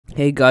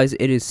Hey guys,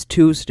 it is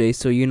Tuesday,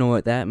 so you know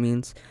what that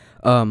means.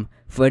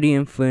 Freddy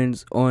and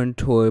Friends on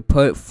Tour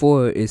Part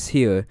 4 is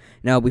here.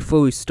 Now,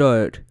 before we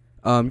start,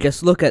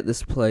 just look at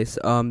this place.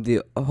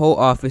 The whole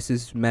office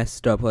is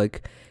messed up.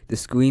 Like, the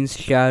screen's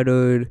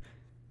shattered,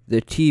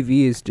 the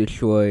TV is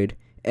destroyed,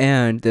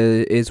 and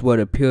there is what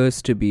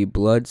appears to be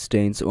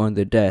bloodstains on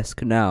the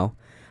desk. Now,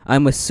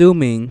 I'm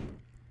assuming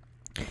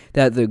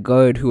that the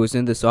guard who was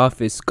in this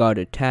office got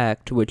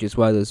attacked, which is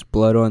why there's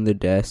blood on the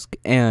desk,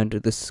 and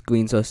the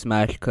screens are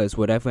smashed because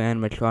whatever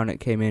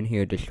animatronic came in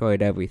here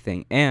destroyed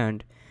everything.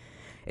 And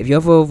if you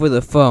hover over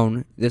the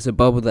phone, there's a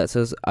bubble that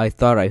says, "I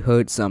thought I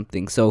heard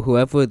something," so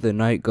whoever the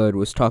night guard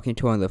was talking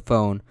to on the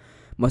phone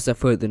must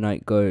have heard the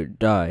night guard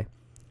die.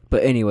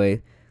 But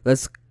anyway,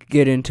 let's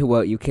get into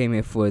what you came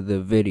here for, the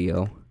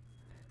video.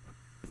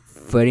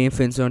 Freddy and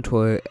Friends on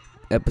Tour,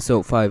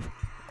 Episode 5.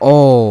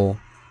 Oh!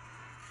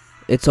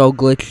 It's all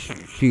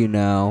glitchy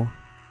now.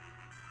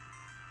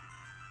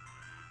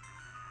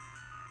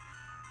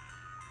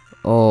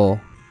 Oh.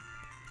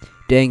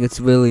 Dang, it's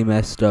really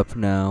messed up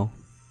now.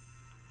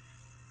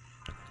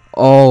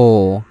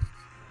 Oh.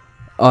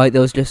 Alright,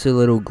 that was just a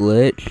little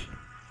glitch.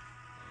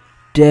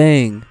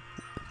 Dang.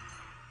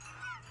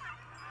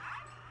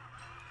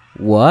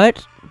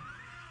 What?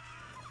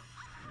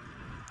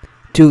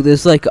 Dude,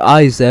 there's like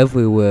eyes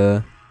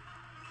everywhere.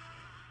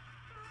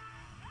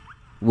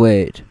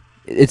 Wait.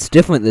 It's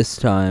different this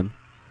time.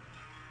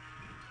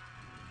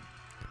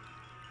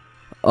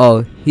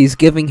 Oh, he's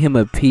giving him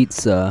a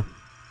pizza.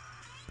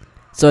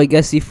 So I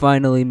guess he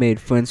finally made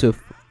friends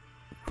with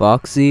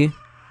Foxy.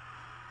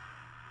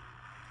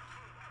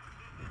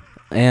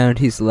 And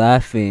he's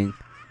laughing.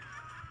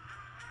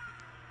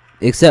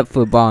 Except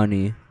for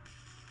Bonnie.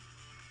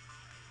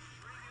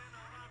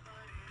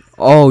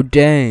 Oh,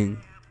 dang.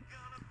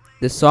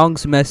 The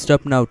song's messed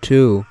up now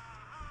too.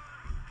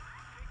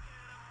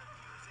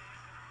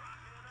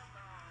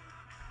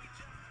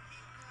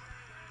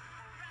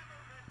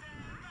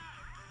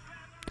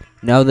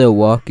 Now they're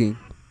walking.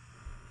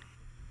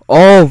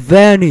 Oh,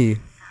 VANNY!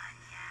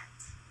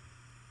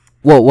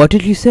 What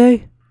did you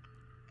say?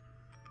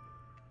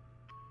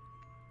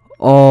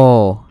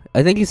 Oh,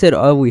 I think you said,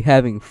 "Are we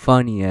having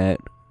fun yet?"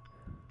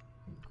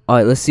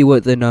 Alright, let's see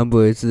what the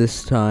number is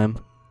this time.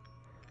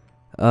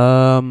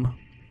 Oh,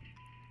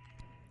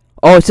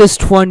 it says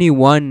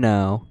 21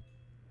 now.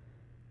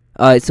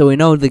 Alright, so we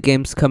know the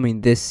game's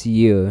coming this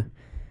year.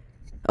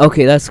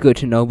 Okay, that's good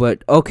to know,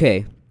 but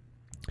okay.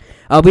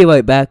 I'll be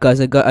right back, guys.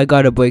 I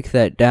gotta break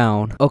that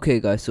down. Okay,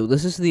 guys, so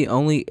this is the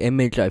only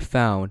image I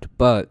found,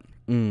 but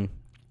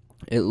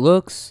it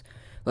looks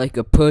like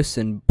a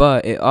person,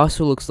 but it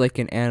also looks like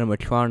an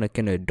animatronic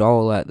and a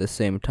doll at the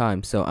same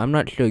time. So I'm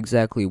not sure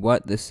exactly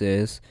what this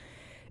is.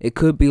 It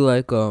could be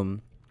like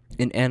an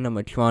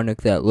animatronic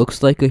that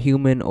looks like a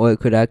human, or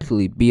it could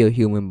actually be a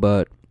human.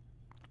 But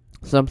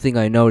something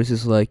I noticed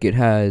is like it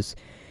has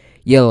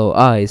yellow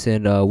eyes,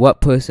 and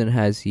what person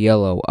has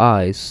yellow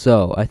eyes?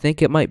 So I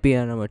think it might be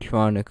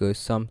animatronic or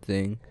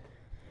something.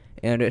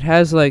 And it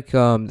has like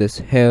this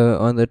hair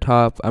on the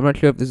top. I'm not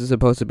sure if this is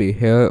supposed to be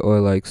hair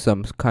or like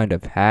some kind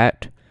of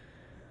hat.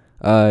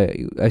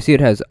 I see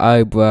it has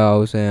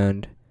eyebrows,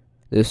 and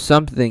there's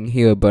something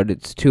here, but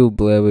it's too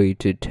blurry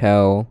to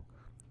tell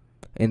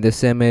in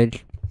this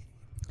image.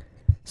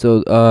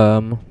 So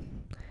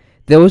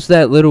there was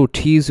that little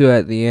teaser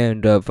at the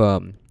end of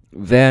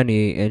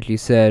VANNY, and she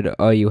said,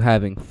 "Are you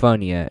having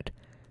fun yet?"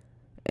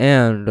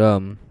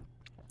 And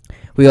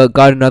we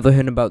got another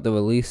hint about the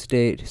release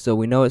date, so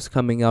we know it's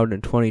coming out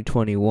in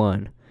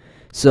 2021.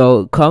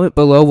 So comment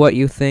below what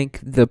you think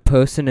the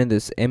person in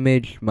this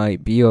image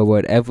might be, or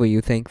whatever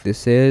you think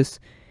this is,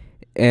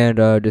 and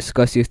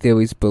discuss your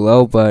theories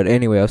below. But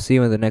anyway, I'll see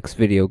you in the next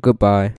video. Goodbye.